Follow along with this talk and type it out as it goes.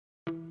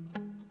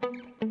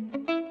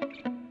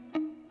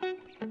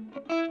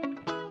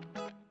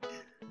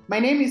My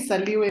name is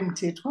Saliwe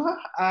Mutetwa.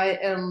 I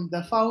am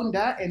the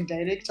founder and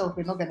director of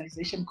an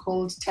organization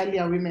called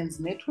Talia Women's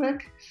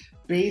Network,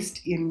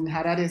 based in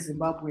Harare,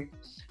 Zimbabwe.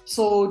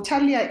 So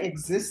Talia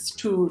exists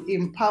to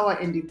empower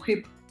and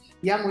equip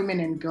young women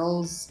and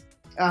girls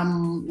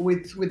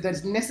with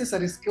the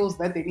necessary skills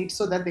that they need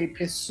so that they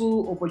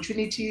pursue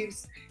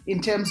opportunities in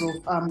terms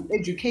of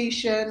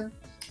education,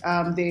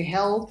 their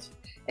health,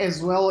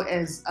 as well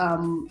as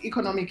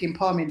economic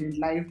empowerment in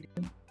life.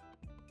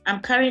 I'm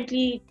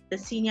currently the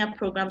Senior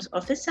Programs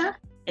Officer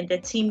and the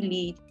Team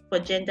Lead for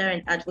Gender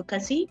and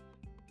Advocacy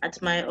at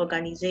my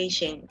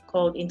organization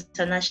called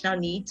International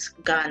Needs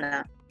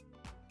Ghana.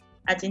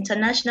 At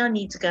International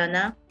Needs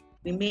Ghana,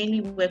 we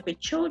mainly work with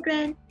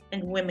children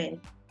and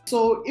women.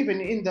 So even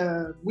in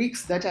the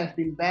weeks that I've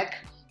been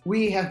back,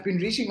 we have been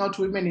reaching out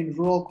to women in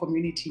rural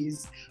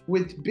communities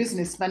with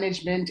business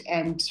management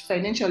and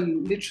financial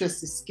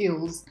literacy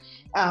skills.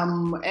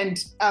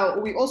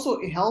 We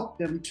also help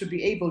them to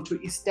be able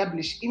to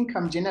establish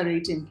income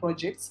generating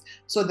projects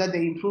so that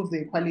they improve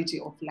their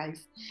quality of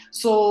life.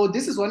 So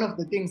this is one of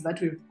the things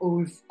that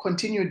we've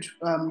continued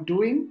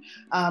doing.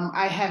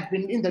 I have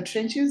been in the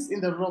trenches in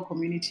the rural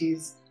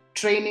communities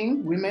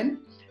training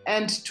women.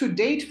 And to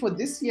date for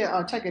this year,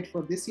 our target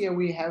for this year,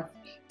 we have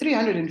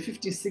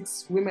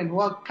 356 women who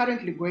are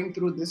currently going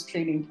through this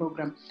training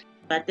program.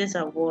 But this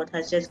award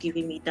has just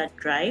given me that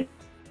drive,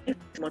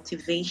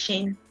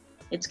 motivation.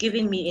 It's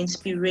giving me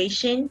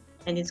inspiration,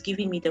 and it's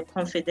giving me the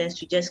confidence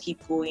to just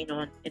keep going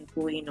on and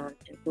going on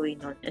and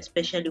going on,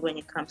 especially when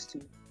it comes to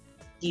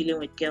dealing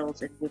with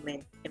girls and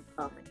women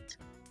empowerment.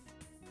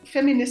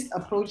 Feminist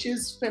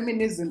approaches,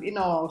 feminism in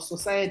our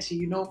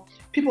society,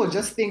 people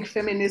just think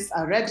feminists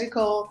are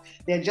radical.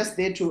 They're just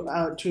there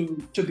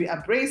to be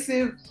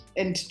abrasive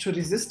and to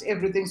resist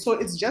everything. So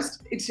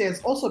it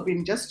has also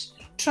been just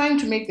trying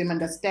to make them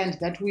understand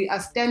that we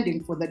are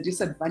standing for the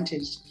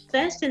disadvantaged.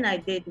 First thing I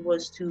did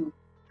was to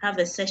have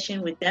a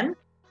session with them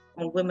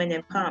on women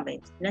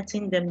empowerment,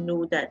 letting them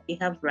know that they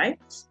have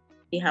rights,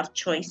 they have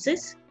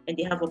choices, and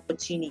they have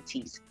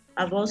opportunities.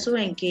 I've also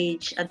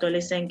engaged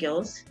adolescent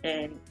girls,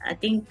 and I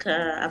think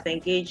I've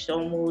engaged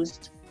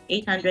almost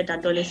 800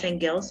 adolescent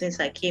girls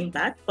since I came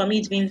back. For me,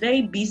 it's been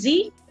very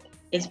busy.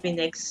 It's been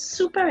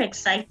super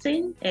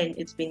exciting, and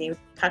it's been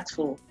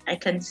impactful. I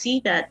can see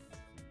that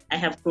I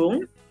have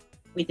grown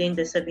within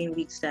the 7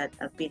 weeks that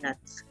I've been at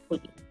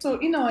Coady. So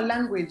in our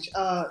language,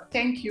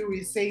 thank you,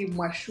 we say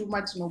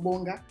mwashuma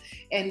tinobonga,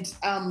 and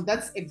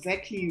that's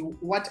exactly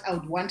what I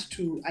would want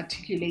to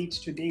articulate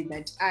today,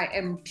 that I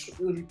am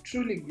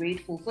truly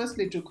grateful,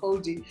 firstly to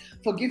Coady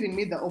for giving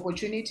me the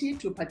opportunity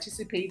to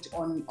participate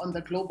on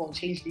the Global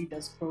Change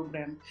Leaders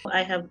Program.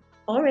 I have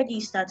already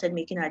started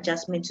making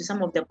adjustments to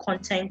some of the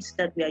content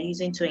that we are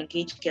using to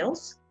engage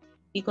girls,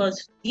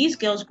 because these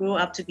girls grow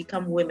up to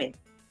become women.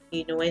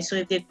 And so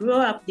if they grow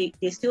up,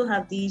 they still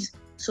have these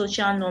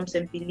social norms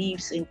and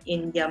beliefs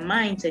in their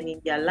minds and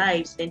in their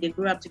lives, then they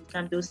grow up to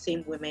become those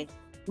same women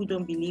who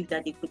don't believe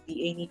that they could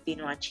be anything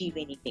or achieve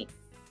anything.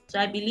 So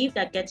I believe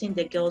that getting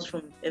the girls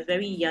from a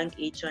very young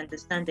age to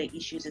understand the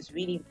issues is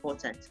really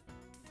important.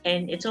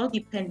 And it's all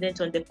dependent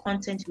on the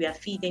content we are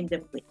feeding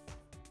them with.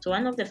 So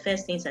one of the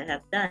first things I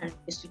have done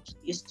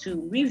is to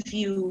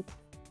review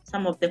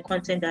some of the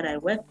content that I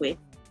work with.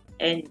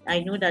 And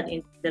I know that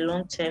in the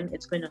long term,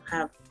 it's going to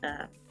have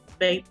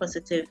very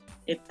positive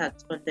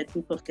impact on the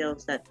group of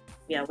girls that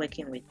we are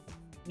working with.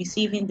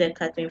 Receiving the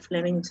Katherine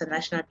Fleming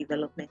International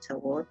Development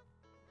Award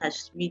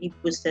has really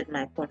boosted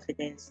my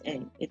confidence,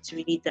 and it's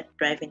really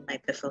driving my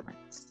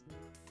performance.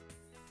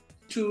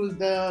 To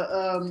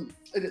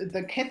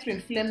the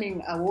Katherine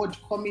Fleming Award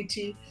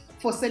Committee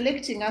for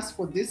selecting us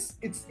for this,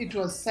 it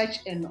was such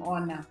an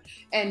honor.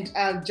 And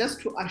just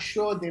to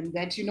assure them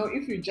that,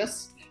 if you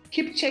just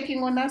keep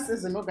checking on us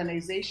as an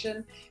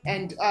organization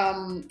and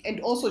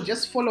also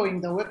just following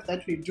the work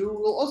that we do,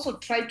 we'll also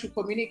try to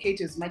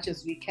communicate as much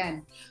as we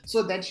can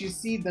so that you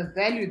see the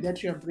value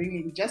that we are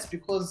bringing, just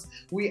because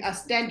we are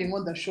standing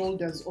on the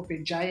shoulders of a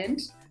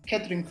giant,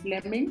 Katherine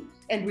Fleming,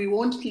 and we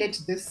won't let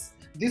this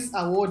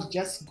award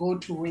just go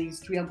to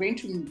waste. We are going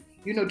to,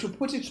 to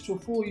put it to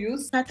full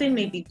use. Katherine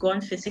may be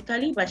gone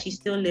physically, but she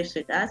still lives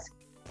with us.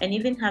 And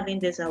even having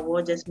this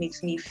award just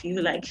makes me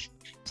feel like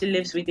she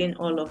lives within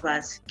all of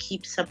us.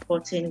 Keep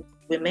supporting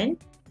women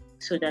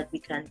so that we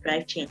can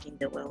drive change in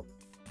the world.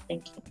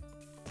 Thank you.